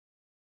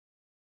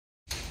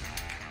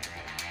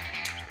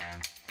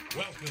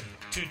Welcome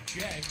to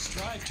Jags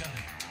Drive Time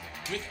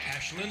with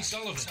Ashlyn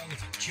Sullivan,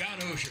 John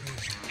Osher,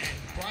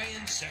 and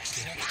Brian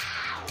Sexton.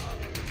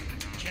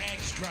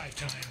 Jags Drive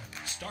Time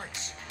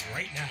starts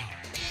right now.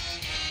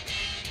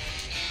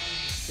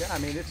 Yeah, I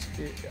mean,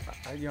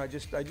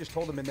 I just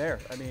told them in there.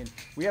 I mean,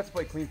 we have to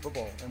play clean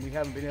football, and we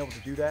haven't been able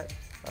to do that.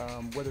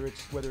 Whether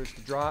it's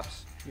the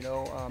drops,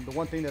 the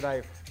one thing that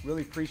I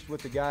really preached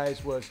with the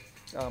guys was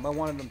I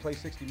wanted them to play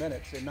 60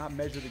 minutes and not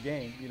measure the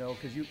game,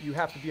 because you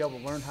have to be able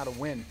to learn how to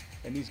win.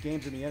 And these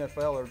games in the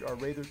NFL are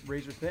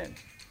razor thin.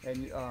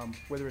 And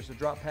whether it's the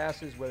drop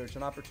passes, whether it's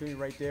an opportunity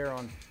right there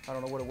on, I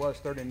don't know what it was,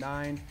 3rd and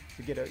 9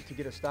 to get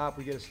a stop,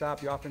 we get a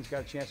stop. The offense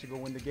got a chance to go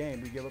win the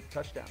game. We give up a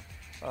touchdown.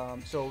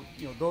 So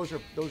those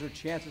are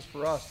chances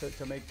for us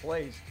to make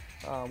plays.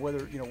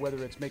 Whether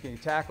it's making a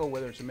tackle,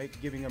 whether it's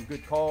giving them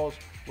good calls,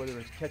 whether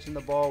it's catching the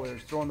ball, whether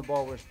it's throwing the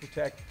ball, whether it's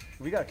protect,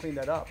 we got to clean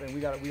that up, and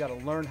we got to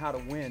learn how to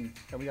win,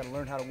 and we got to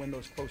learn how to win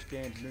those close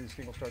games, and then this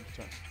thing will start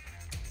to turn.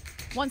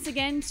 Once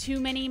again, too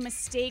many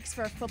mistakes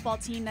for a football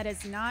team that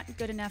is not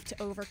good enough to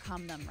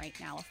overcome them right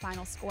now. A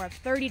final score of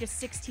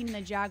 30-16, the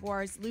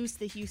Jaguars lose to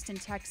the Houston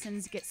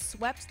Texans, get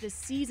swept this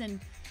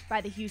season by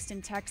the Houston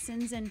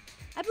Texans, and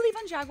I believe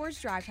on Jaguars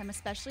Drive Time,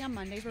 especially on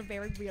Mondays, we're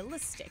very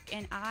realistic,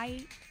 and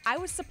I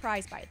was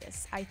surprised by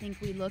this. I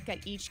think we look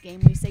at each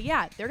game and we say,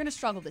 yeah, they're going to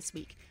struggle this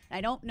week, and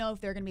I don't know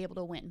if they're going to be able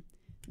to win.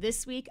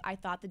 This week, I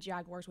thought the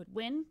Jaguars would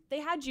win.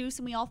 They had juice,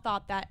 and we all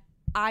thought that.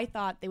 I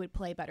thought they would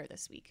play better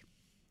this week.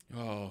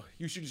 Oh,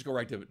 you should just go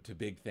right to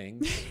big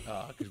things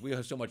because we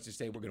have so much to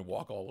say. We're going to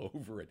walk all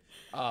over it.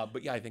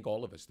 But, yeah, I think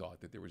all of us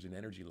thought that there was an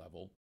energy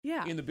level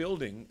in the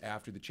building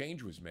after the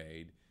change was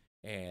made.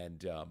 And,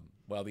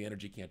 the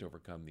energy can't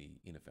overcome the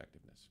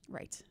ineffectiveness.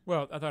 Right.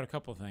 Well, I thought a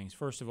couple of things.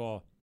 First of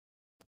all,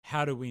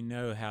 how do we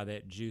know how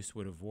that juice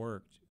would have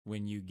worked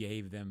when you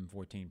gave them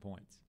 14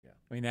 points? Yeah.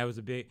 I mean, that was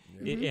a big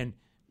and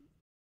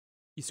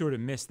you sort of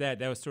missed that.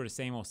 That was sort of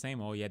same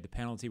old. You had the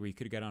penalty where you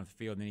could have got on the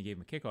field and then you gave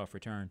them a kickoff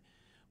return.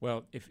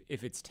 Well,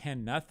 if it's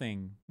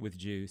 10-0 with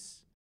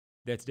juice,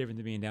 that's different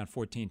than being down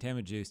 14-10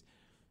 with juice.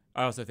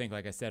 I also think,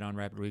 like I said on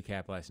Rapid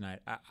Recap last night,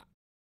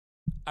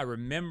 I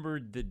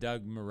remembered the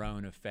Doug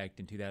Marrone effect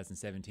in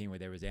 2017 where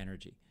there was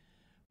energy.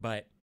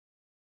 But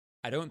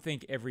I don't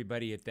think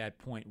everybody at that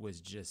point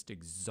was just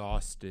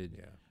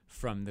exhausted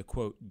from the,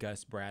 quote,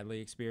 Gus Bradley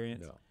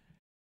experience.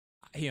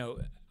 No.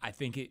 I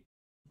think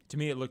to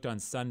me it looked on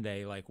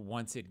Sunday like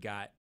once it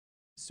got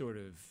sort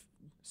of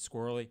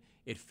squirrely,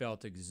 it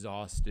felt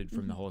exhausted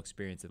from the whole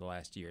experience of the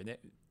last year.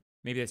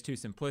 Maybe that's too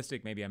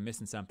simplistic. Maybe I'm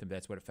missing something, but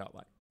that's what it felt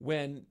like.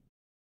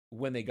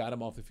 When they got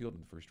him off the field in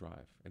the first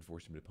drive and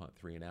forced him to punt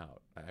 3 and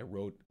out, I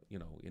wrote,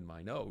 in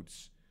my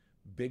notes,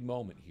 big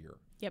moment here.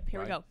 Yep,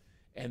 here we go.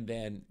 And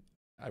then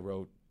I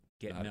wrote,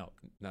 Get milk.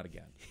 Not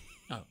again.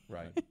 Oh,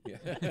 right.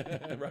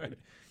 Yeah. Right.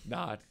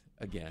 Not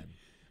again.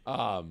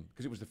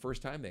 Because it was the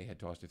first time they had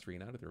tossed a 3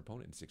 and out at their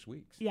opponent in 6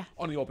 weeks. Yeah.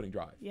 On the opening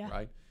drive. Yeah.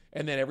 Right.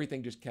 And then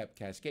everything just kept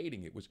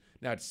cascading.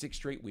 Now it's 6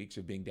 straight weeks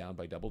of being down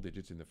by double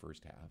digits in the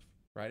first half.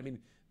 Right. I mean,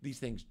 these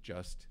things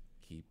just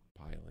keep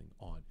piling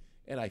on.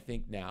 And I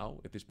think now,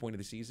 at this point of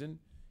the season,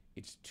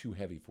 it's too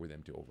heavy for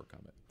them to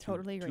overcome it.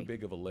 Totally agree. Too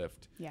big of a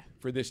lift Yeah.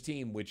 for this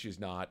team, which is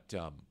not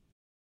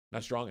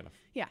strong enough.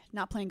 Yeah,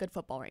 not playing good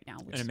football right now.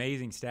 An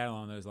amazing stat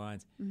along those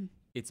lines. Mm-hmm.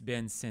 It's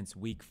been since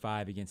week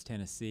 5 against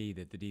Tennessee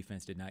that the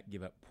defense did not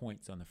give up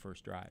points on the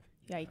first drive.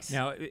 Yikes.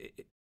 Now,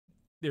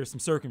 there's some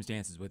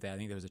circumstances with that. I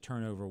think there was a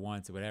turnover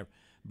once or whatever.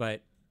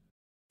 But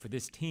for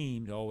this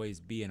team to always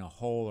be in a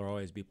hole or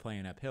always be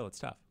playing uphill, it's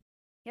tough.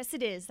 Yes,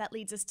 it is. That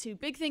leads us to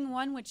big thing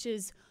 1, which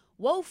is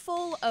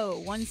woeful O.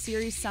 One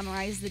series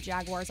summarized the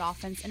Jaguars'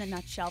 offense in a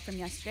nutshell from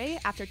yesterday.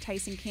 After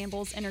Tyson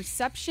Campbell's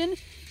interception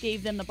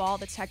gave them the ball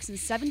at the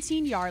Texans'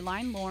 17-yard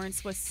line,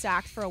 Lawrence was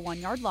sacked for a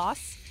 1-yard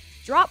loss,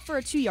 dropped for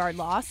a 2-yard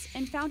loss,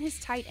 and found his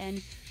tight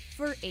end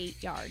for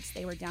 8 yards.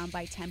 They were down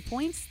by 10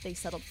 points. They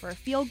settled for a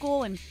field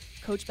goal, and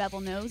Coach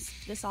Bevel knows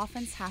this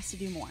offense has to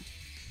do more.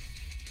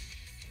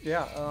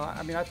 Yeah,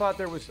 I thought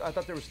there was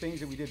things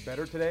that we did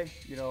better today.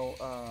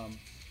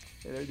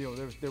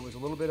 There was a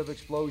little bit of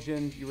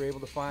explosion. You were able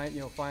to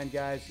find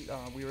guys.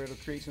 We were able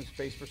to create some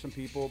space for some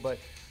people. But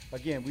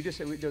again,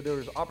 there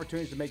was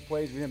opportunities to make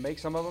plays. We didn't make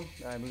some of them.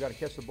 And we got to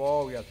catch the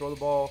ball. We got to throw the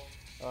ball.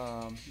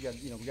 We got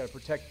to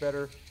protect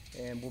better,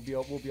 and we'll be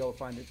able to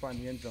find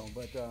the end zone.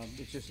 But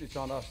it's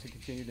on us to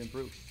continue to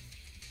improve.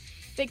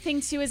 Big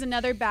thing, too, is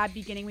another bad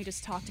beginning. We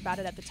just talked about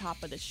it at the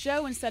top of the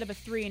show. Instead of a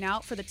 3 and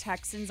out for the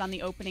Texans on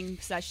the opening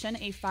possession,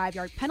 a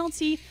 5-yard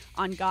penalty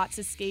on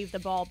Gotsis gave the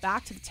ball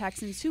back to the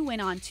Texans, who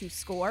went on to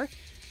score.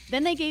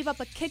 Then they gave up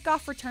a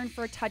kickoff return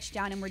for a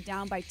touchdown and were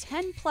down by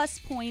 10-plus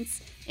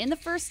points in the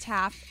first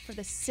half for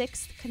the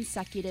 6th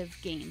consecutive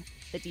game.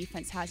 The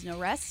defense has no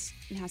rest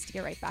and has to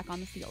get right back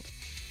on the field.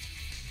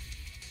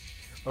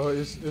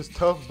 It's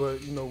tough,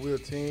 but, we're a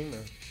team,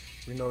 and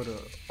we know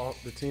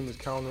the team is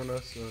counting on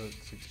us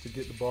to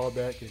get the ball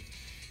back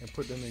and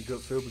put them in good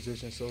field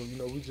position. So,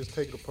 we just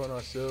take it upon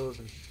ourselves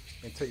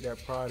and take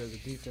that pride as a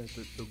defense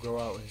to go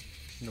out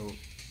and,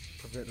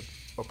 prevent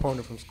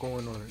opponent from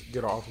scoring or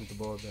get our offensive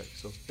ball back.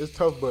 So it's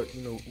tough, but,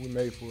 you know, we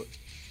made for it.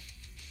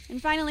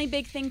 And finally,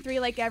 Big Thing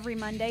 3, like every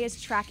Monday,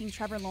 is tracking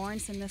Trevor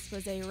Lawrence, and this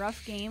was a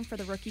rough game for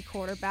the rookie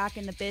quarterback.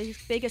 And the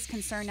biggest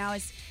concern now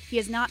is he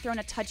has not thrown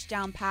a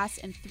touchdown pass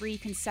in 3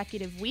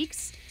 consecutive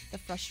weeks. The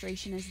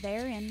frustration is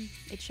there, and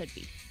it should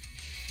be.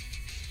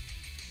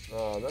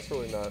 That's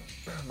really not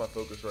my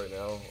focus right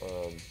now.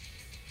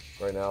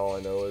 Right now, all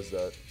I know is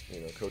that,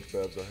 you know, Coach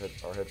Bev's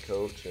our head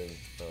coach, and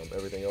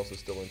everything else is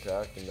still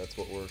intact, and that's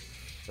what we're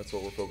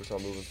focused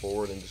on moving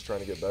forward and just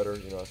trying to get better.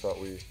 You know, I thought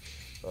we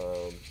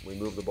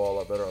moved the ball a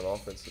lot better on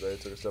offense today,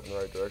 took a step in the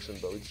right direction,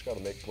 but we just got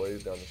to make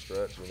plays down the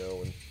stretch. You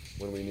know,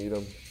 when we need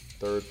them,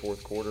 third,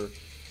 fourth quarter,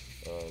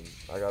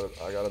 I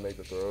gotta make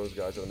the throws.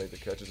 Guys gotta make the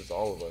catches. It's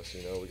all of us.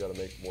 You know, we gotta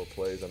make more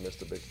plays. I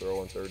missed a big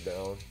throw on third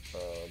down,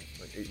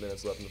 like 8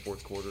 minutes left in the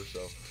fourth quarter.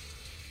 So.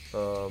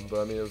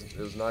 But I mean, it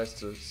was nice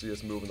to see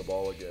us moving the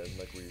ball again,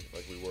 like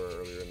we were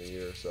earlier in the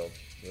year. So,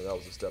 you know, that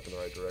was a step in the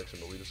right direction.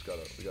 But we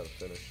gotta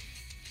finish.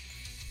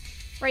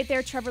 Right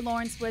there, Trevor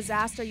Lawrence was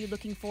asked, "Are you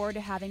looking forward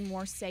to having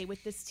more say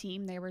with this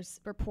team?" There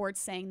was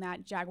reports saying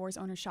that Jaguars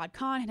owner Shad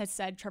Khan has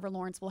said Trevor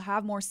Lawrence will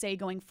have more say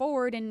going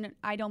forward, and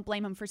I don't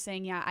blame him for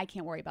saying, "Yeah, I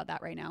can't worry about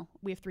that right now.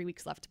 We have 3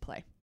 weeks left to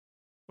play."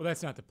 Well,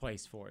 that's not the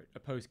place for it. A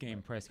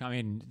post-game press conference.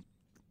 I mean,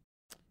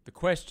 the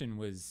question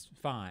was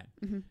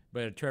fine,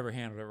 but Trevor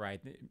handled it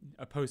right.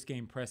 A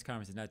post-game press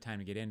conference is not time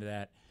to get into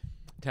that.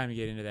 Time to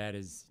get into that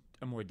is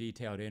a more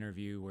detailed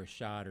interview where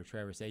Shad or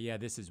Trevor say, "Yeah,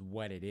 this is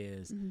what it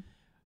is."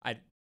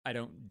 I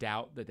don't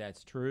doubt that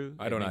that's true.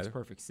 I don't It makes either.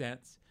 perfect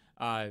sense.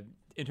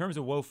 In terms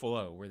of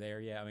Woeful-O, we're there.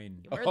 Yeah, I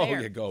mean, We're Oh,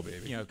 there. yeah, go,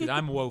 baby. you know, because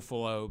I'm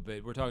Woeful-O,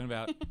 but we're talking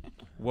about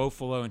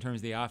Woeful-O in terms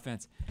of the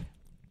offense.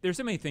 There's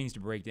so many things to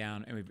break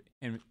down,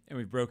 and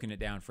we've broken it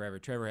down forever.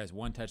 Trevor has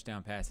 1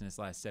 touchdown pass in his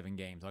last 7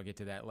 games. I'll get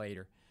to that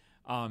later.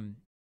 I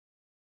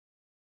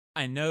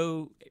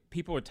know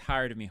people are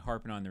tired of me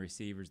harping on the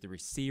receivers. The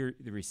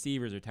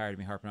receivers are tired of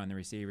me harping on the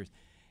receivers,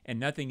 and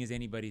nothing is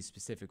anybody's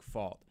specific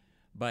fault.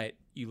 But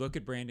you look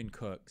at Brandon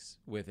Cooks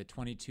with a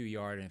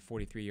 22-yard and a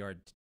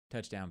 43-yard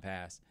touchdown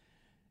pass.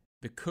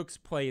 The Cooks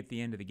play at the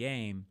end of the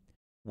game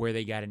where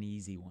they got an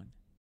easy one.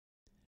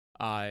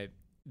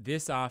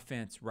 This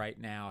offense right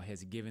now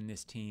has given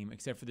this team,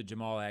 except for the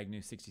Jamal Agnew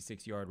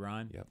 66-yard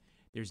run,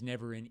 there's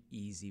never an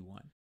easy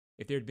one.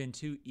 If there had been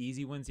 2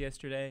 easy ones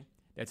yesterday,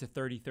 that's a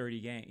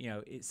 30-30 game. You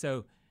know,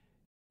 so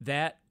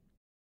that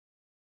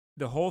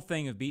the whole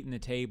thing of beating the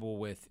table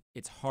with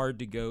it's hard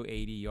to go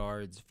 80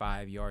 yards,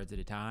 5 yards at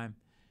a time,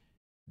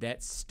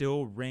 that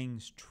still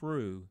rings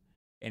true,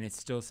 and it's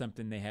still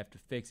something they have to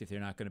fix if they're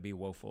not going to be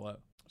Woeful-O.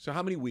 So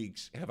how many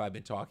weeks have I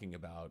been talking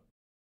about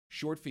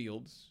short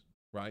fields,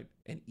 right,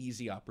 and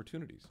easy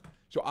opportunities?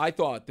 So I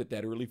thought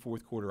that early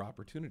fourth quarter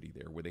opportunity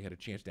there where they had a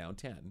chance down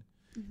 10,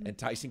 and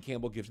Tyson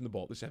Campbell gives them the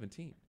ball to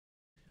 17.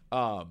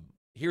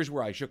 Here's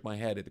where I shook my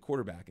head at the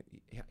quarterback.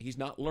 He's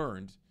not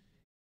learned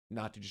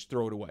not to just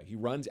throw it away. He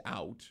runs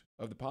out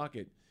of the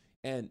pocket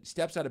and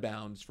steps out of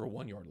bounds for a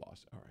 1-yard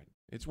loss. All right,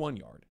 it's 1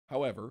 yard.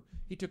 However,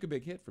 he took a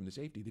big hit from the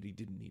safety that he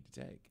didn't need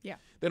to take. Yeah.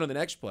 Then on the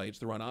next play, it's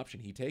the run option.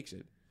 He takes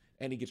it,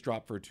 and he gets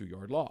dropped for a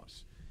 2-yard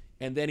loss.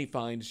 And then he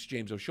finds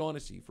James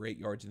O'Shaughnessy for 8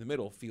 yards in the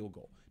middle, field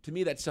goal. To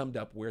me, that summed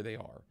up where they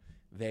are.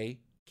 They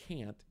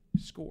can't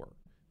score.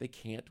 They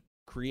can't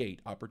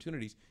create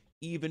opportunities,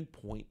 even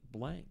point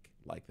blank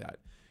like that.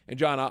 And,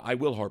 John, I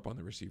will harp on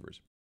the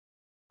receivers.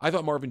 I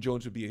thought Marvin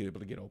Jones would be able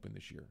to get open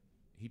this year.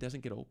 He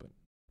doesn't get open,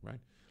 right?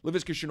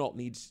 Laviska Shenault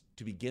needs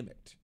to be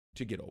gimmicked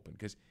to get open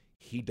because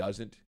he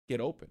doesn't get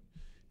open.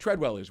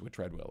 Treadwell is what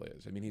Treadwell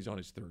is. I mean, he's on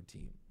his 3rd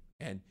team.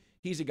 And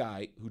he's a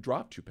guy who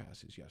dropped 2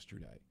 passes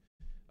yesterday.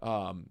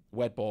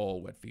 Wet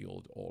ball, wet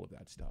field, all of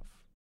that stuff.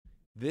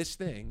 This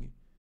thing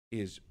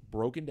is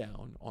broken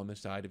down on the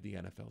side of the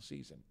NFL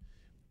season.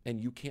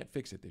 And you can't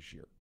fix it this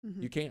year.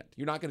 You can't.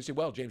 You're not going to say,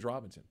 well, James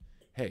Robinson.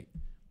 Hey,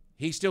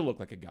 he still looked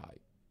like a guy,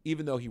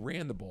 even though he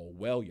ran the ball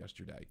well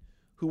yesterday,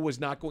 who was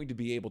not going to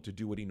be able to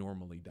do what he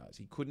normally does.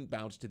 He couldn't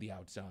bounce to the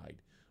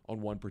outside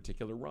on one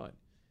particular run.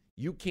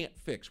 You can't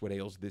fix what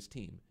ails this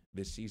team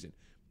this season.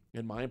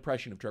 And my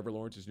impression of Trevor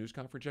Lawrence's news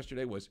conference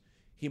yesterday was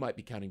he might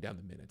be counting down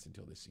the minutes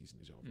until this season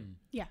is over.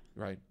 Yeah.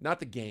 Right? Not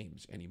the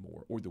games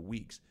anymore or the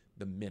weeks,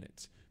 the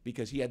minutes.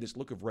 Because he had this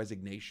look of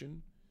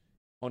resignation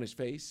on his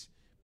face,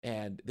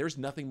 and there's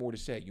nothing more to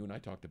say. You and I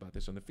talked about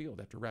this on the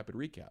field after rapid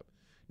recap.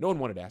 No one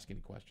wanted to ask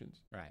any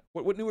questions. Right.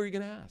 What new are you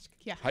going to ask?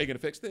 Yeah. How are you going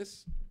to fix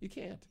this? You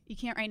can't. You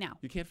can't right now.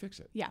 You can't fix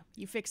it. Yeah.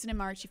 You fix it in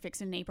March, you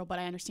fix it in April, but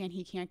I understand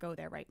he can't go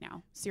there right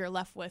now. So you're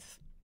left with,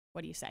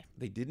 what do you say?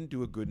 They didn't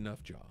do a good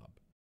enough job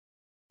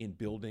in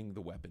building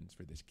the weapons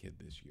for this kid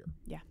this year.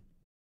 Yeah.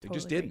 They Totally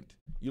just agree. didn't.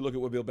 You look at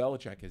what Bill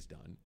Belichick has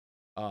done,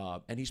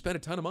 and he spent a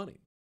ton of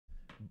money,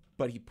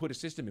 but he put a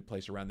system in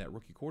place around that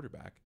rookie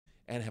quarterback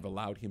and have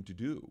allowed him to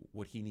do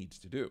what he needs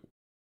to do.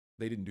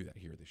 They didn't do that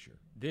here this year.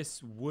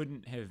 This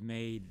wouldn't have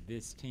made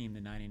this team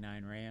the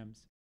 99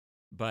 Rams,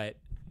 but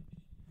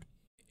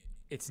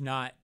it's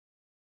not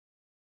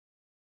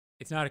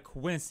a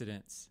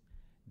coincidence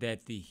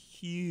that the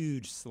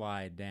huge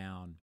slide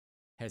down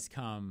has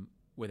come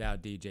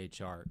without DJ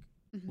Chark,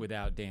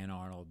 without Dan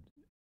Arnold,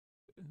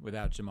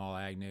 without Jamal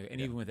Agnew,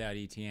 and even without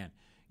Etienne.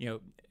 You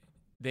know,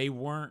 they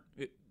weren't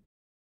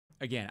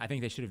 – again, I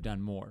think they should have done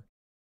more,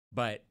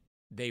 but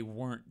they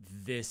weren't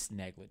this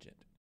negligent,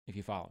 if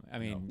you follow me. I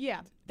mean –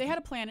 yeah, they had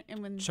a plan.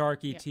 And when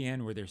Chark,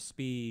 Etienne were their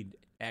speed,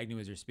 Agnew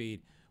was their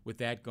speed. With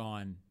that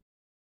gone,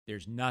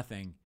 there's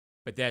nothing.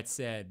 But that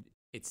said,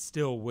 it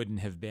still wouldn't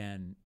have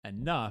been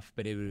enough,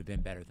 but it would have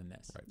been better than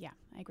this. Right. Yeah,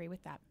 I agree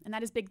with that. And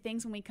that is big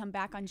things when we come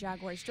back on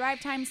Jaguars Drive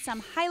Time. Some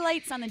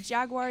highlights on the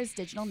Jaguars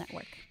Digital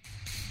Network.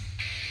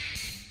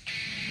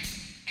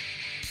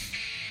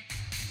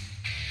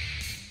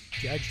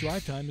 Jags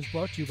Drive Time is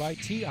brought to you by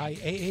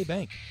TIAA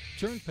Bank.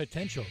 Turn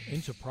potential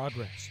into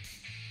progress.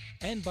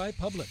 And by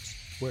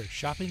Publix, where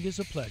shopping is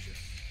a pleasure.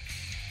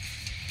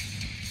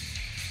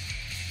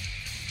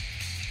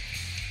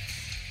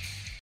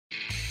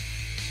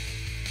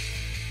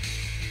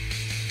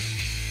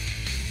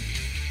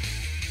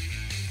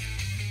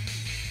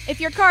 If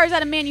your car is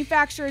out of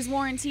manufacturer's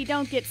warranty,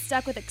 don't get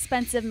stuck with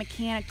expensive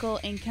mechanical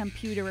and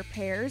computer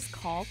repairs.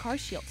 Call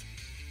CarShield.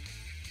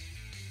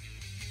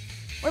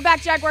 We're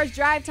back, Jaguars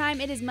Drive Time.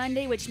 It is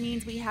Monday, which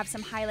means we have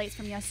some highlights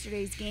from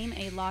yesterday's game.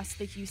 A loss to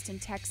the Houston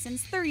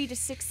Texans,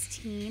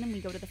 30-16. And we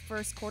go to the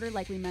first quarter,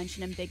 like we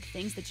mentioned in big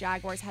things. The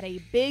Jaguars had a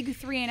big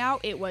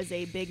 3-and-out. It was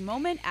a big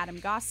moment. Adam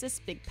Gossis,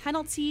 big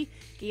penalty,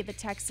 gave the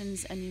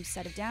Texans a new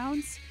set of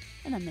downs.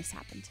 And then this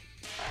happened.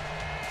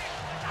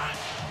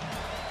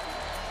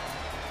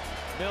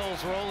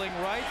 Mills rolling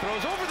right,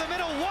 throws over the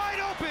middle,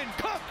 wide open,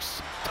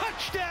 Cooks,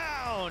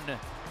 touchdown!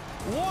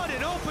 What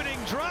an opening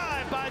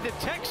drive by the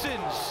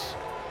Texans.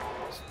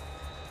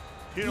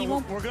 You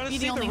know, we're going to see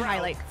the only route,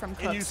 highlight from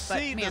Cooks, and you but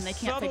see man, they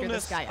can't figure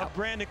this guy out. Of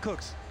Brandon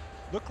Cooks.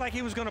 Looked like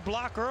he was going to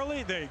block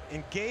early. They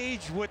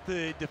engaged with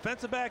the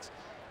defensive backs,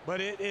 but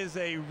it is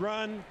a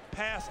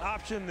run-pass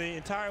option the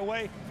entire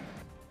way.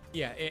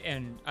 Yeah,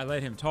 and I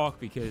let him talk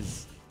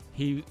because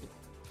he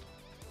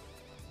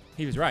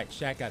was right.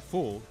 Shaq got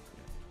fooled.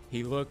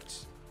 He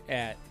looked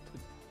at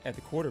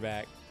the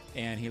quarterback,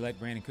 and he let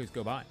Brandon Cooks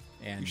go by.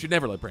 And you should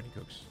never let Brandon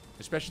Cooks,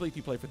 especially if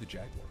you play for the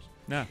Jaguars.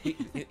 No.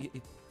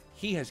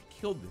 He has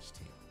killed this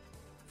team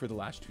for the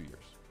last 2 years.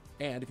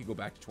 And if you go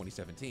back to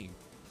 2017,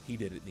 he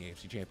did it in the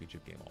AFC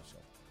Championship game also.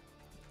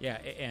 Yeah,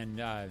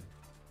 and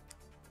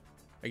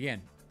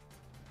again,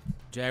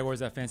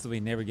 Jaguars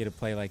offensively never get a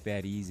play like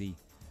that easy.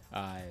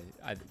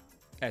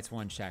 That's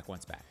one Shaq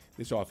wants back.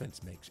 This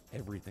offense makes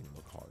everything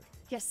look hard.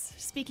 Yes,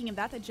 speaking of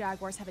that, the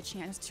Jaguars have a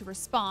chance to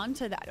respond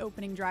to that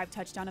opening drive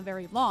touchdown, a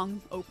very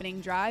long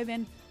opening drive,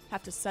 and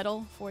have to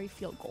settle for a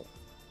field goal.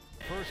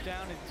 First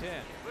down and 10.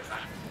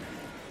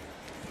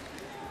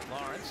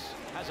 Lawrence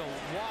has a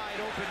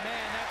wide open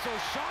man. That's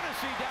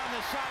O'Shaughnessy down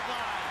the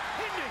sideline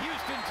into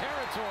Houston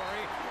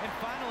territory and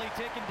finally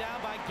taken down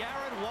by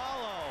Garrett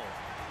Wallow.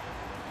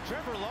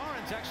 Trevor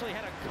Lawrence actually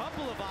had a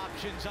couple of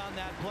options on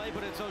that play,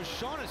 but it's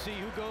O'Shaughnessy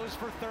who goes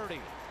for 30.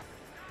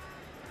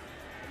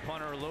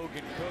 Punter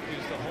Logan Cook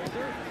is the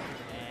holder,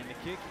 and the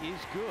kick is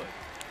good.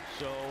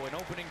 So an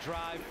opening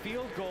drive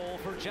field goal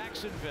for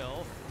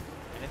Jacksonville,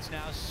 and it's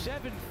now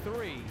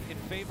 7-3 in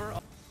favor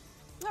of...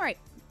 All right,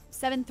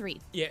 7-3.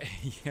 Yeah,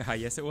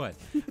 yes it was.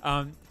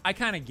 I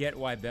kind of get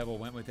why Bevel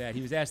went with that.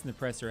 He was asked in the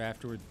presser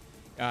afterward.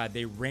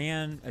 They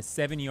ran a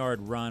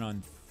 7-yard run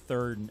on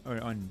third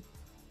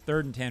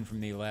and 10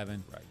 from the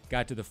 11. Right.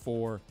 Got to the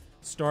 4,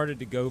 started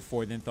to go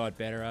for it, then thought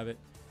better of it.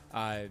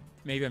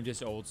 Maybe I'm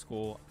just old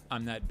school.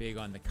 I'm not big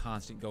on the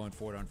constant going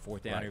for it on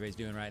fourth down everybody's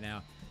doing right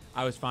now.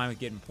 I was fine with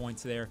getting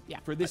points there. Yeah.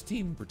 For this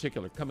team in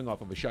particular, coming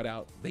off of a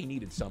shutout, they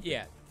needed something.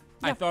 Yeah.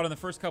 I thought on the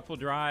first couple of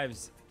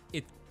drives,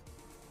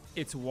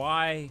 it's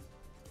why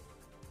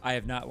I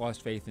have not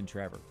lost faith in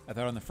Trevor. I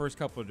thought on the first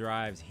couple of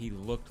drives, he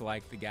looked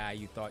like the guy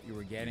you thought you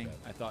were getting.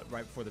 I thought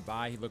right before the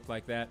bye, he looked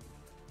like that.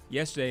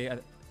 Yesterday,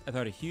 I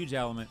thought a huge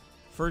element.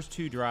 First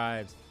 2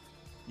 drives,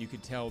 you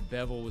could tell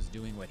Bevel was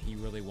doing what he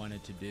really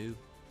wanted to do.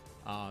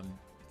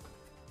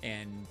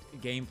 And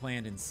game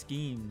planned and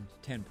schemed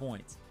 10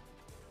 points.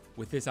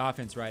 With this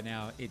offense right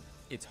now,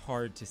 it's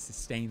hard to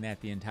sustain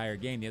that the entire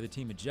game. The other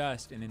team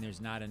adjusts, and then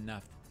there's not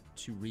enough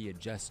to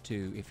readjust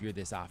to if you're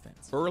this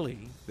offense. Early,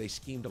 they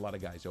schemed a lot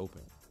of guys open.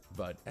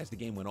 But as the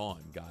game went on,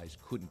 guys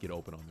couldn't get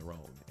open on their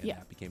own. And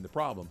that became the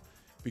problem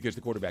because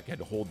the quarterback had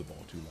to hold the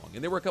ball too long.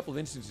 And there were a couple of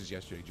instances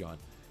yesterday, John,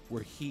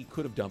 where he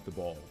could have dumped the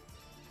ball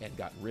and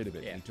gotten rid of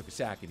it. And he took a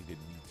sack and he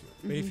didn't need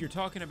to. But if you're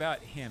talking about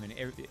him, and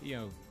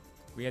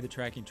we had the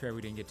tracking Trevor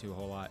we didn't get to a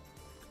whole lot.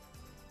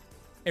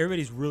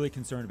 Everybody's really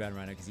concerned about him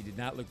right now because he did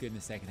not look good in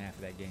the second half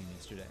of that game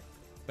yesterday.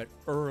 But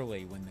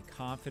early, when the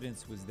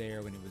confidence was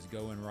there, when it was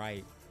going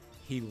right,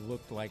 he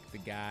looked like the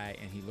guy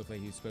and he looked like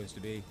he was supposed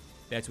to be.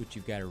 That's what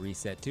you've got to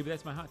reset to. But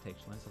that's my hot take,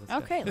 Shalyn. So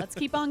okay, let's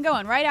keep on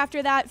going. Right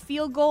after that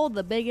field goal,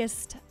 the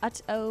biggest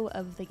uh-oh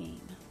of the game.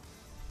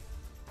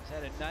 He's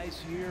had a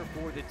nice year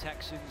for the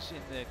Texans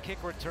in the kick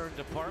return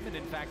department.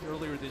 In fact,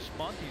 earlier this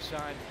month, he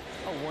signed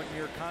a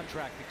 1-year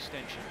contract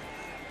extension.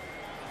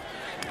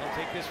 He'll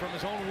take this from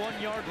his own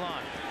 1-yard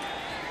line.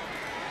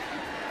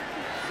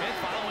 Smith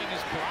following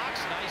his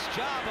blocks. Nice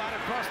job out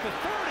across the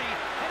 30,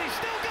 and he's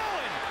still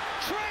going.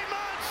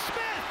 Tremon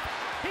Smith,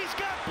 he's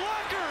got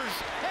blockers,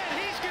 and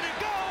he's going to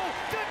go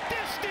the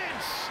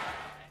distance.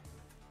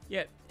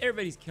 Yeah,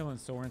 everybody's killing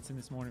Sorensen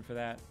this morning for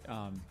that.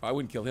 I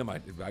wouldn't kill him.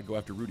 I'd go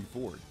after Rudy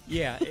Ford.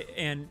 Yeah,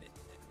 and,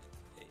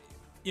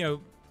 you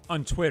know,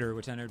 on Twitter,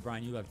 which I know,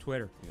 Brian, you love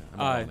Twitter. Yeah,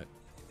 I'm on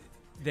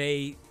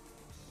it.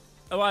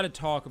 A lot of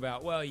talk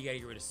about, well, you got to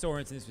get rid of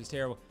Sorensen. This was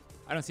terrible.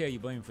 I don't see how you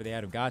blame him for the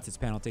Adam Gotsis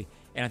penalty,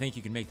 and I think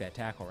you can make that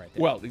tackle right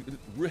there. Well,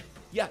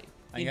 yeah,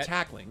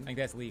 tackling. I think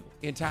that's legal.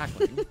 In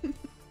tackling,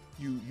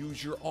 you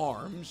use your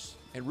arms,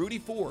 and Rudy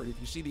Ford, if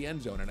you see the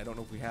end zone, and I don't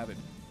know if we have it,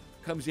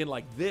 comes in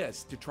like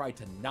this to try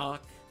to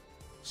knock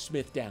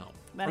Smith down.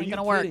 That Are ain't you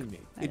gonna work. kidding me?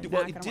 It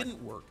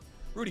didn't work.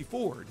 Rudy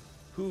Ford,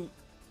 who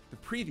the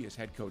previous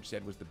head coach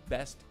said was the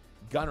best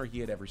gunner he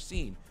had ever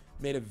seen,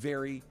 made a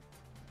very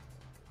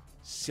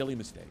silly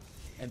mistake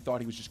and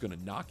thought he was just going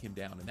to knock him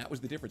down, and that was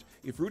the difference.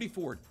 If Rudy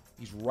Ford,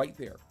 he's right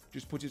there,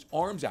 just puts his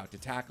arms out to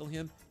tackle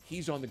him,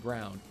 he's on the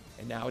ground,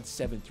 and now it's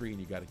 7-3 and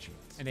you got a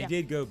chance. And they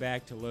did go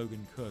back to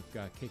Logan Cook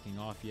kicking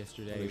off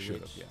yesterday,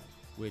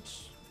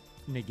 which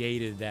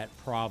negated that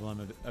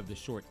problem of the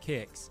short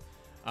kicks.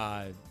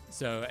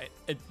 So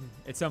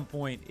at some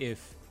point,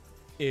 if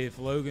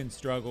Logan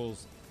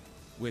struggles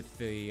with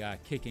the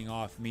kicking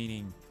off,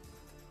 meaning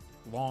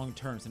long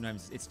term,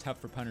 sometimes it's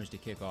tough for punters to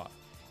kick off.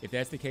 If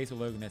that's the case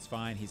with Logan, that's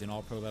fine. He's an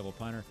all-pro level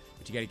punter,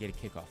 but you got to get a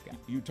kickoff guy.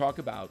 You talk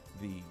about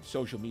the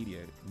social media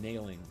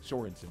nailing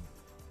Sorensen.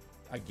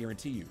 I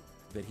guarantee you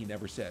that he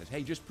never says,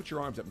 hey, just put your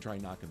arms up and try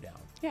and knock him down.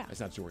 Yeah. That's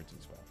not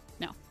Sorensen's fault.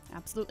 No,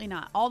 absolutely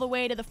not. All the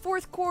way to the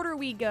fourth quarter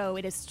we go.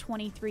 It is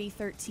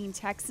 23-13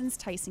 Texans.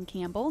 Tyson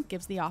Campbell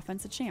gives the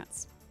offense a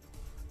chance.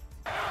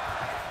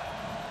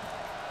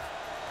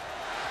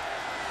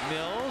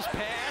 Mills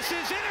pass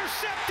is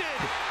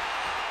intercepted.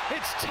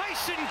 It's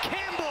Tyson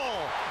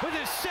Campbell with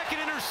his second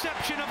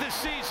interception of the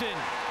season.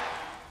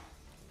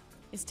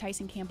 Is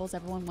Tyson Campbell's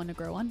everyone one to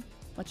grow on?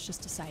 Let's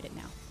just decide it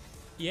now.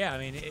 Yeah, I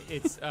mean,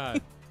 it's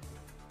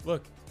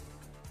look,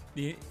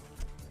 the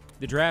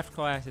draft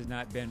class has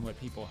not been what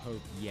people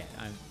hoped yet.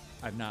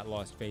 I've not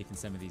lost faith in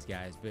some of these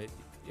guys, but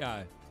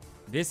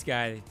this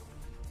guy,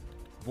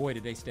 boy,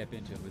 did they step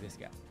into it with this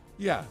guy.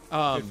 Yeah,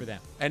 good for them.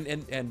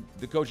 And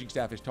the coaching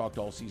staff has talked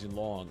all season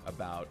long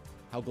about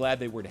how glad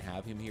they were to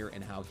have him here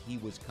and how he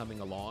was coming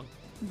along.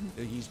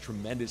 Mm-hmm. He's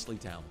tremendously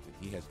talented.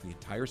 He has the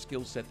entire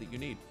skill set that you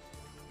need.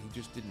 He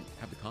just didn't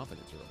have the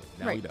confidence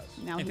early. Now he does.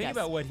 Now and think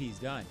about what he's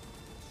done.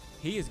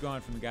 He has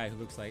gone from a guy who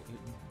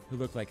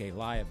looked like a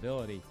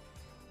liability,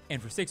 and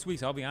for 6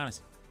 weeks, I'll be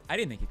honest, I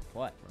didn't think he could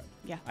play. Right.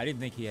 Yeah. I didn't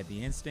think he had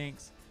the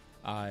instincts.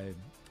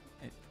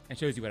 It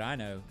shows you what I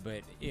know,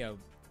 but you know,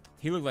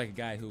 he looked like a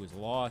guy who was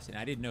lost, and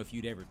I didn't know if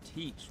you'd ever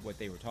teach what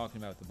they were talking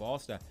about with the ball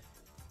stuff.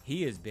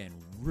 He has been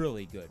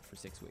really good for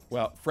 6 weeks.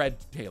 Well, Fred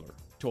Taylor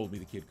told me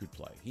the kid could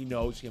play. He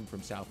knows him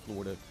from South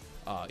Florida.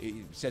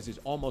 He says he's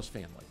almost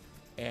family.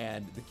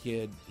 And the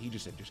kid, he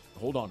just said, just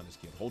hold on to this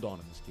kid, hold on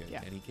to this kid.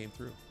 Yeah. And he came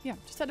through. Yeah,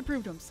 just had to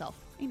prove to himself.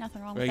 Ain't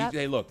nothing wrong with that.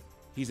 Hey, look,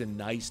 he's a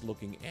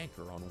nice-looking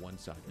anchor on one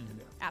side of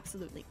there.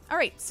 Absolutely. All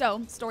right,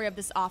 so story of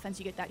this offense,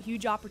 you get that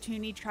huge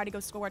opportunity to try to go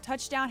score a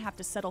touchdown, have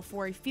to settle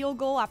for a field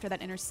goal after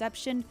that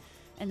interception,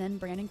 and then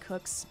Brandon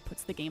Cooks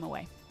puts the game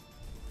away.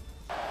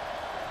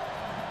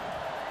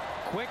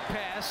 Quick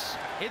pass.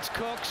 It's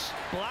Cooks.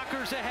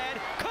 Blockers ahead.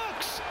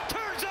 Cooks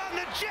turns on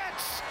the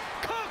Jets.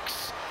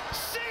 Cooks,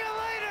 see you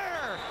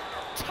later.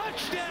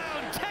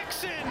 Touchdown,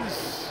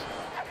 Texans.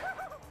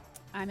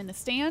 I'm in the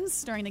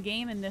stands during the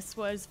game, and this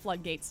was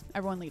floodgates.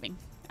 Everyone leaving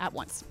at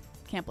once.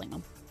 Can't blame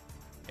them.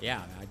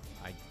 Yeah,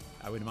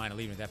 I wouldn't mind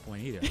leaving at that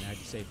point either. I mean, I'd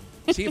just say,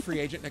 is he a free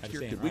agent next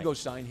year? Could we go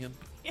sign him?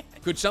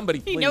 Could somebody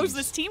please? He knows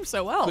this team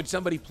so well. Could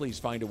somebody please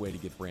find a way to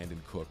get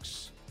Brandon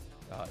Cooks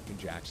in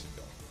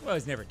Jacksonville? Well,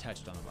 he's never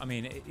touched on him. I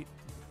mean,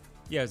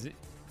 it was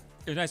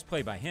a nice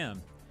play by him.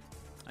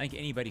 I think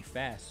anybody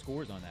fast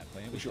scores on that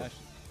play. Sure.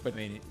 But I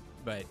mean,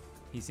 but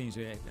he seems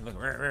to look,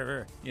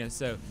 you know.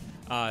 So,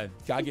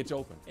 guy gets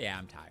open. Yeah,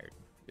 I'm tired.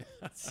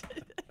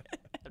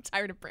 I'm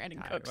tired of Brandon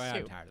Cooks too.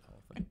 I'm tired of the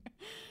whole thing.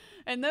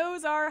 And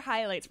those are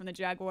highlights from the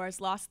Jaguars'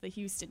 loss to the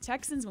Houston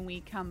Texans. When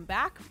we come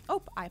back,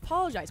 I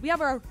apologize. We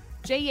have our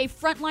JA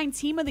frontline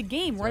team of the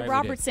game, Roy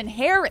Robertson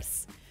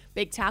Harris.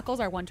 Big tackles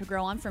are one to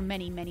grow on for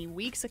many, many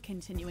weeks. So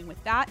continuing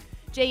with that,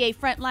 JA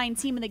frontline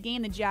team of the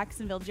game, the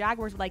Jacksonville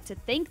Jaguars would like to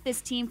thank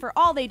this team for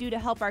all they do to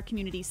help our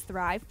communities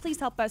thrive. Please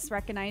help us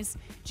recognize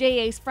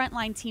JA's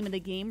frontline team of the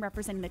game,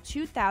 representing the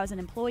 2,000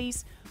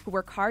 employees who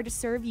work hard to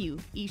serve you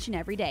each and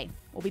every day.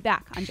 We'll be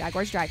back on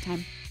Jaguars Drive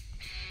Time.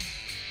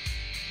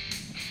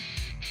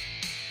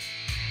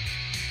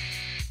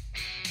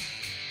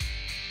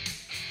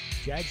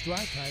 Jags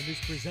Drive Time is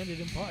presented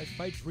in part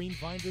by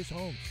Dreamfinders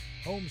Homes,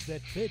 homes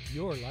that fit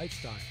your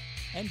lifestyle,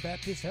 and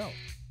Baptist Health,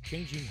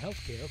 changing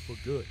healthcare for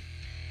good.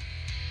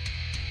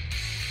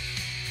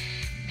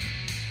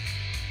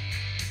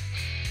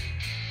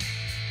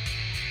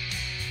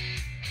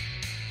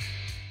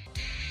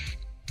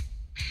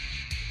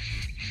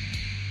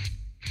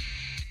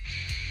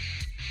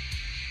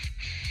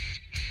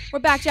 We're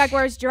back,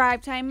 Jaguars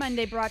Drive Time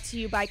Monday, brought to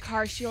you by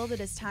CarShield.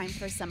 It is time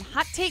for some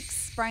hot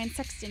takes. Brian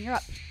Sexton, you're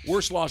up.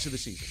 Worst loss of the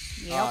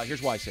season. Yep.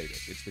 Here's why I say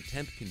this. It's the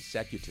 10th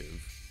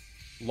consecutive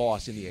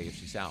loss in the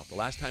AFC South. The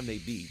last time they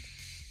beat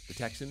the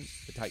Texans,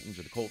 the Titans,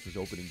 or the Colts was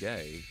opening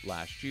day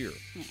last year.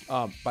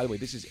 By the way,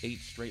 this is 8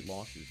 straight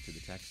losses to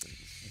the Texans.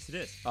 Yes, it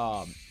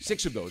is.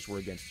 6 of those were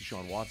against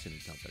Deshaun Watson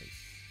and company.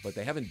 But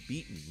they haven't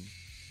beaten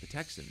the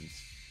Texans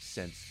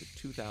since the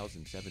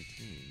 2017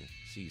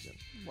 season.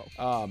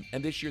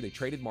 And this year they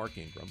traded Mark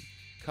Ingram,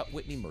 cut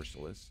Whitney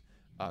Merciless,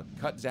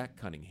 cut Zach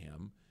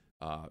Cunningham,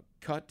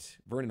 cut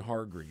Vernon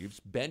Hargreaves,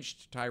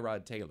 benched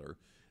Tyrod Taylor.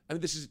 I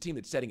mean, this is a team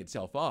that's setting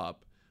itself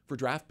up for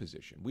draft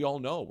position. We all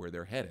know where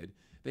they're headed.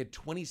 They had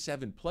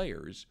 27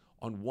 players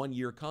on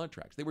one-year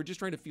contracts. They were just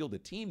trying to field a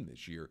team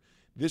this year.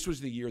 This was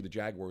the year the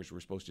Jaguars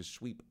were supposed to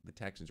sweep the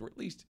Texans, or at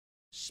least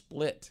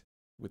split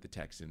with the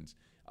Texans.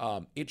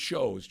 It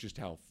shows just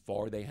how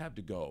far they have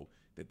to go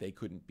that they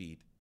couldn't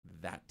beat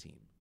that team.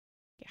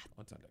 Yeah.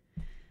 On Sunday.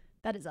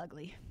 That is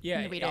ugly. Yeah.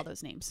 When you read all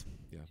those names.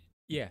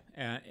 Yeah.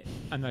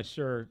 I'm not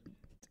sure.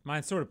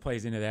 Mine sort of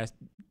plays into that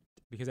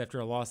because after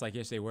a loss like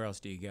yesterday, where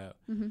else do you go?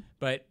 Mm-hmm.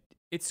 But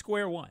it's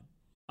square one.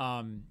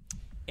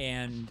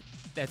 And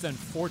that's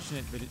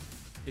unfortunate, but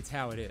it's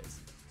how it is.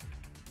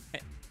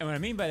 And what I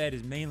mean by that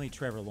is mainly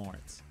Trevor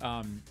Lawrence.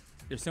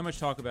 There's so much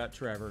talk about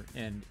Trevor,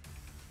 and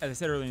as I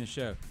said earlier in the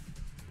show,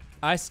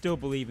 I still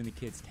believe in the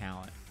kid's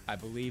talent. I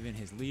believe in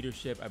his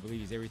leadership. I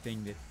believe he's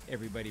everything that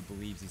everybody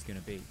believes he's going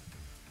to be.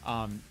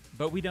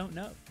 But we don't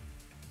know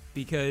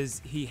because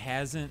he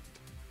hasn't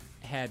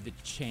had the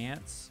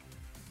chance,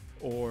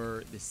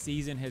 or the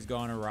season has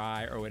gone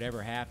awry, or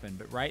whatever happened.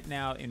 But right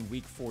now in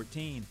Week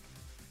 14,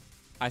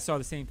 I saw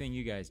the same thing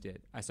you guys did.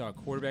 I saw a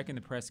quarterback in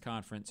the press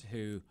conference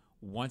who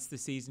wants the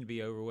season to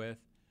be over with.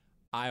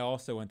 I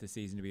also want the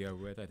season to be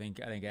over with. I think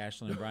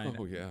Ashlyn and Brian.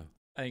 Oh, yeah.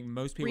 I think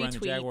most people around the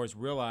Jaguars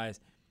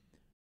realize,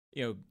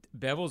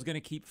 Bevel's going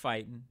to keep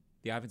fighting.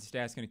 The offensive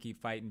staff's going to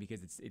keep fighting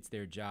because it's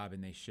their job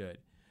and they should.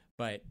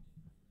 But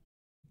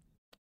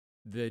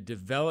the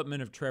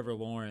development of Trevor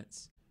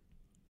Lawrence,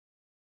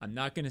 I'm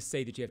not going to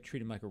say that you have to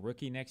treat him like a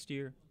rookie next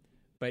year,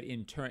 but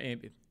in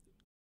terms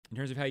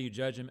of how you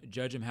judge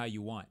him how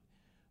you want.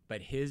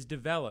 But his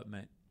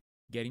development,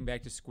 getting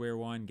back to square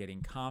one,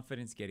 getting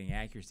confidence, getting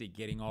accuracy,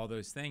 getting all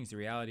those things, the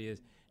reality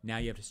is now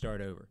you have to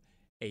start over.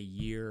 A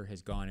year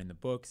has gone in the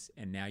books,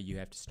 and now you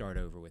have to start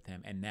over with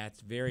him. And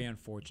that's very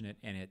unfortunate,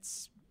 and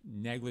it's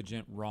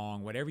negligent,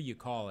 wrong, whatever you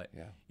call it.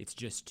 Yeah. It's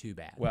just too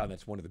bad. Well,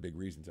 that's one of the big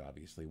reasons,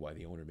 obviously, why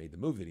the owner made the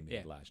move that he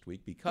made last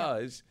week.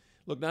 Because,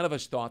 look, none of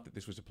us thought that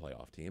this was a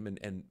playoff team,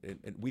 and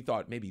we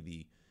thought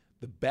maybe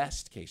the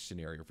best case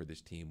scenario for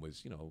this team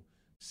was,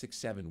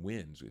 6-7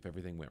 wins if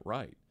everything went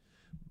right.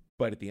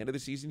 But at the end of the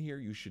season here,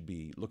 you should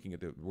be looking at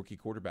the rookie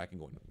quarterback and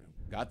going,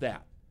 got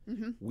that.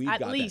 Mm-hmm. We've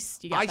at got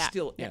least that. You got I that.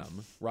 still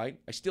am, right?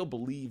 I still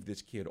believe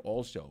this kid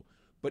also.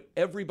 But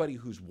everybody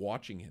who's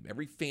watching him,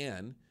 every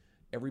fan,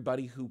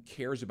 everybody who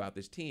cares about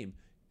this team,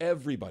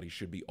 everybody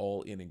should be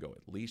all in and go,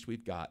 at least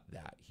we've got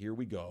that. Here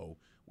we go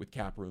with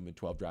cap room and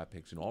 12 draft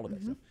picks and all of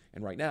that stuff.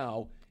 And right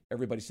now,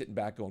 everybody's sitting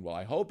back going, well,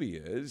 I hope he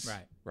is.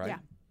 Right. Yeah.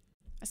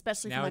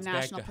 Especially now from a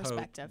national back to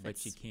perspective. Hope,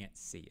 but you can't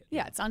see it.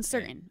 Yeah, it's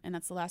uncertain, and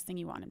that's the last thing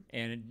you wanted.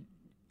 And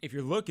if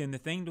you're looking, the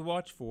thing to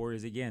watch for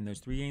is, again, those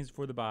 3 games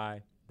before the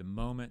bye, the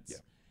moments.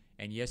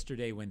 Yeah. And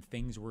yesterday when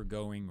things were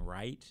going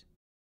right,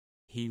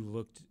 he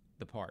looked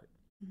the part.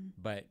 Mm-hmm.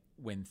 But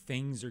when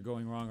things are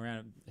going wrong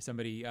around,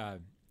 somebody, I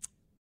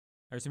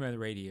heard somebody on the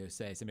radio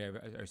say, somebody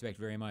I respect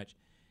very much,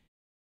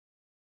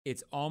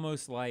 it's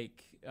almost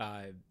like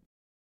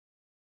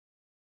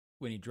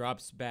when he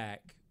drops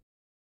back,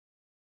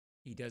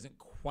 he doesn't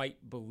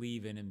quite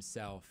believe in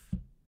himself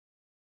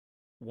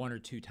 1 or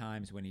 2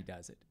 times when he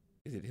does it.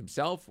 Is it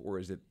himself or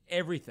is it?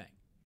 Everything.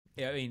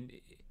 I mean,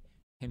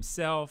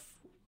 himself,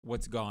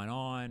 what's gone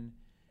on,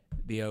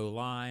 the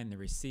O-line, the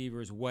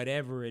receivers,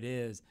 whatever it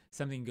is,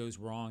 something goes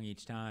wrong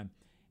each time.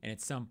 And at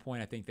some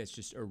point, I think that's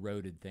just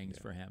eroded things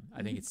for him.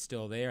 I think it's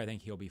still there. I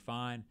think he'll be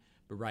fine.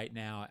 But right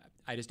now,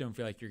 I just don't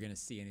feel like you're going to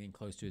see anything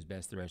close to his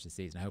best the rest of the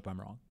season. I hope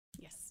I'm wrong.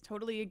 Yes,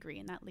 totally agree.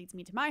 And that leads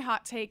me to my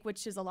hot take,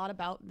 which is a lot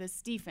about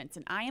this defense.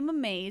 And I am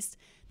amazed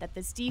that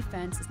this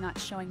defense is not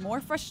showing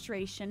more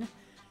frustration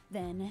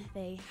than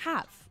they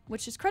have,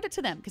 which is credit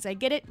to them because I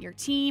get it, your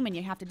team, and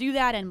you have to do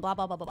that and blah,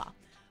 blah, blah, blah, blah.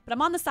 But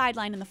I'm on the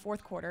sideline in the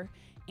fourth quarter,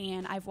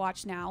 and I've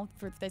watched now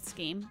for this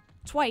game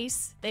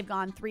twice. They've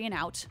gone 3 and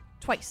out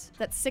twice.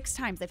 That's 6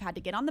 times they've had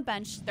to get on the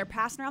bench. They're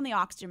passing around the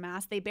oxygen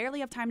mask. They barely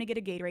have time to get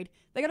a Gatorade.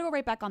 They got to go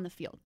right back on the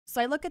field. So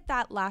I look at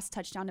that last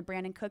touchdown to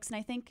Brandon Cooks, and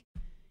I think,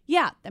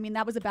 yeah, I mean,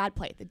 that was a bad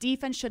play. The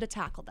defense should have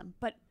tackled them.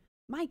 But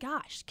my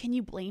gosh, can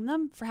you blame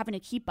them for having to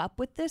keep up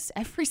with this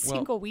every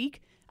single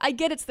week? I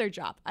get it's their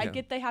job. I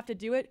get they have to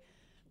do it.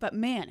 But,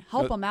 man,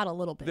 help them out a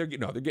little bit. They're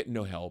getting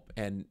no help.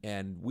 And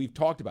we've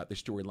talked about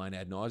this storyline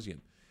ad nauseum.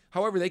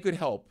 However, they could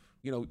help,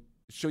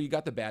 so you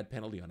got the bad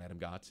penalty on Adam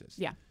Gotsis.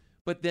 Yeah.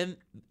 But then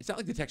it's not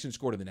like the Texans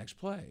scored in the next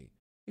play.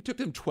 It took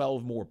them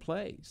 12 more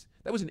plays.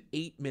 That was an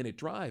 8-minute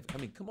drive. I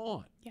mean, come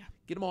on. Yeah.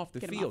 Get them off the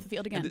field. Get them off the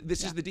field again. And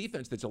this is the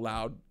defense that's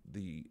allowed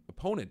the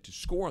opponent to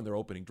score on their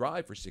opening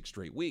drive for 6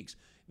 straight weeks.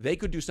 They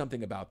could do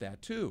something about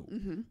that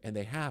too, and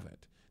they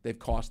haven't. They've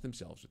cost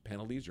themselves with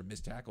penalties or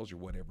missed tackles or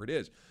whatever it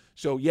is.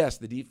 So, yes,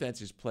 the defense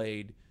has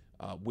played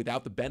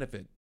without the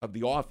benefit of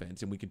the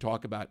offense, and we can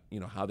talk about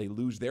how they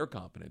lose their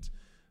confidence.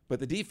 But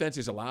the defense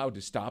is allowed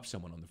to stop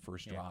someone on the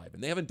first drive,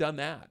 and they haven't done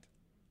that.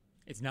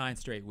 It's 9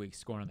 straight weeks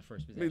scoring on the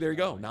first possession. There you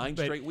go, 9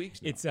 straight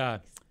weeks now. It's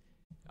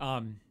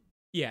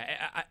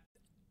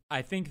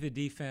I think the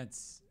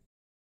defense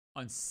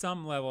on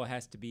some level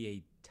has to be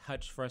a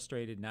touch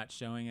frustrated not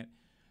showing it.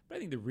 But I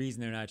think the reason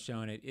they're not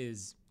showing it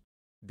is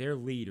their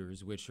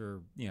leaders, which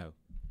are,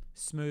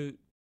 Smoot,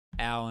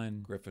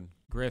 Allen,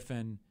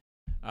 Griffin,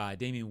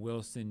 Damian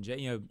Wilson,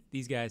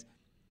 these guys,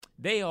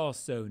 they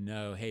also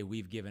know, hey,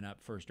 we've given up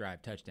first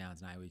drive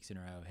touchdowns 9 weeks in a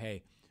row.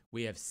 Hey,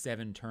 we have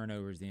 7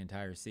 turnovers the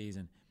entire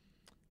season.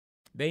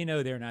 They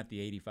know they're not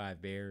the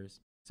 85 Bears.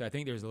 So I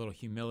think there's a little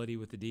humility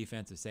with the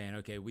defense of saying,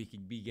 okay, we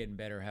could be getting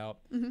better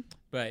help.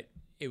 But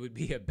it would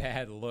be a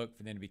bad look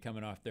for them to be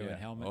coming off throwing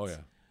helmets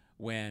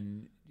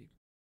when,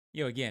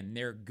 again,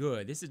 they're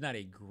good. This is not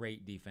a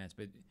great defense,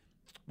 but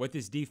what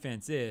this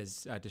defense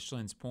is, to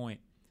Schlinn's point,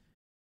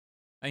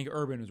 I think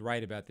Urban was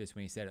right about this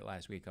when he said it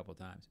last week a couple of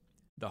times.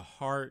 The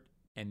heart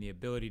and the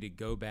ability to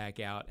go back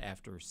out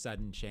after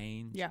sudden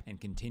change and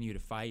continue to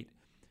fight,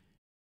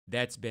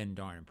 that's been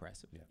darn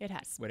impressive. It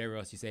has. Whatever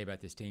else you say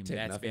about this team,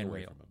 that's been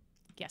real.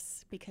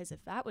 Yes, because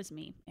if that was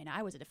me and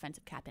I was a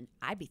defensive captain,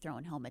 I'd be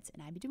throwing helmets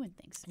and I'd be doing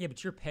things. Yeah,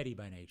 but you're petty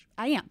by nature.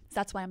 I am.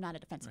 That's why I'm not a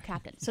defensive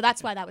captain. So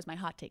that's why that was my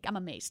hot take. I'm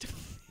amazed.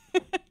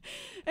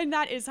 And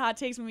that is Hot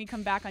Takes when we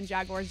come back on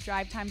Jaguars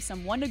Drive Time.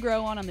 Someone to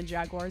grow on the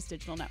Jaguars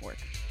Digital Network.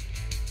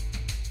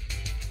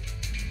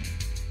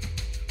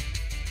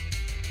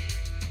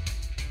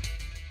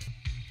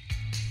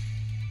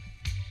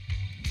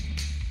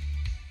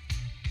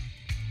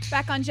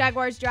 Back on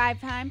Jaguars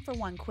Drive Time for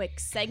one quick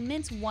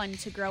segment, one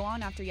to grow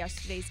on after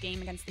yesterday's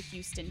game against the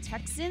Houston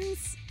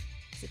Texans.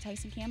 Is it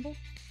Tyson Campbell?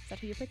 Is that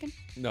who you're picking?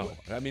 No.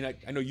 I mean,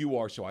 I know you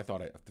are, so I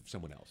thought of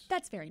someone else.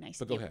 That's very nice.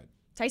 But go ahead.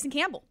 Tyson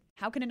Campbell.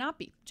 How can it not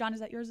be? John, is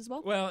that yours as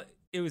well? Well,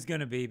 it was going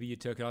to be, but you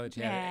took it all the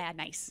chat. Yeah,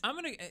 nice. I'm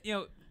going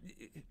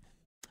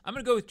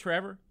to go with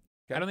Trevor.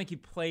 Okay. I don't think he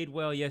played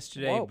well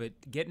yesterday, but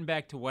getting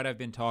back to what I've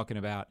been talking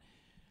about,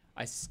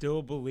 I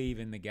still believe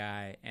in the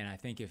guy, and I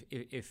think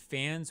if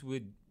fans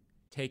would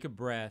take a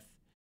breath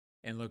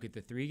and look at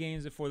the 3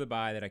 games before the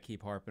bye that I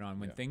keep harping on.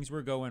 When things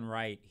were going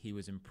right, he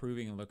was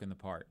improving and looking the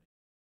part.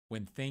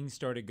 When things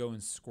started going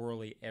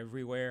squirrely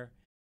everywhere,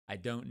 I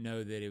don't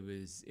know that it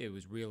was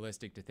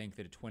realistic to think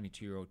that a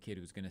 22-year-old kid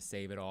was going to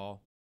save it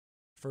all.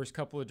 First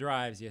couple of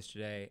drives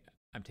yesterday,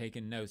 I'm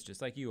taking notes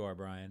just like you are,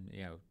 Brian.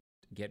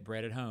 Get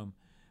bread at home.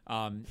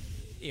 And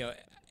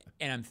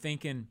I'm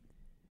thinking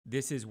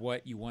this is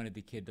what you wanted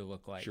the kid to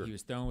look like. Sure. He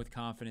was throwing with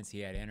confidence.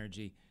 He had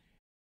energy.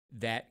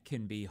 That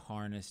can be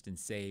harnessed and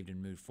saved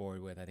and moved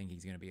forward with. I think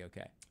he's going to be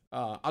okay.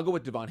 I'll go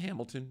with Devon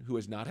Hamilton, who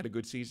has not had a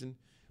good season,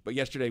 but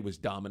yesterday was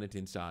dominant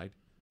inside,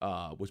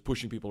 was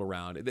pushing people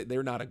around.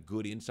 They're not a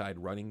good inside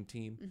running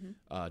team.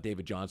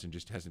 David Johnson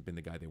just hasn't been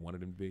the guy they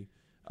wanted him to be.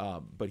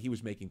 But he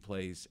was making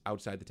plays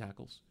outside the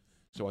tackles.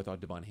 So I thought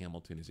Devon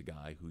Hamilton is a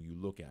guy who you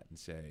look at and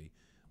say,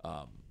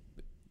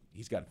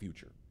 he's got a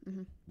future.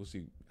 We'll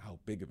see how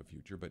big of a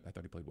future, but I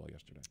thought he played well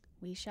yesterday.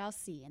 We shall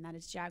see, and that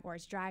is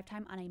Jaguars Drive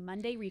Time on a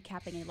Monday,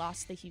 recapping a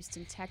loss to the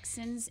Houston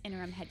Texans.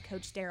 Interim head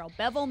coach Darrell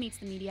Bevell meets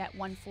the media at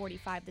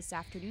 1:45 this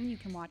afternoon. You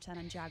can watch that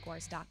on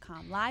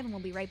Jaguars.com live, and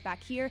we'll be right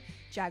back here,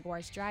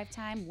 Jaguars Drive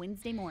Time,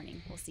 Wednesday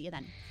morning. We'll see you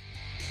then.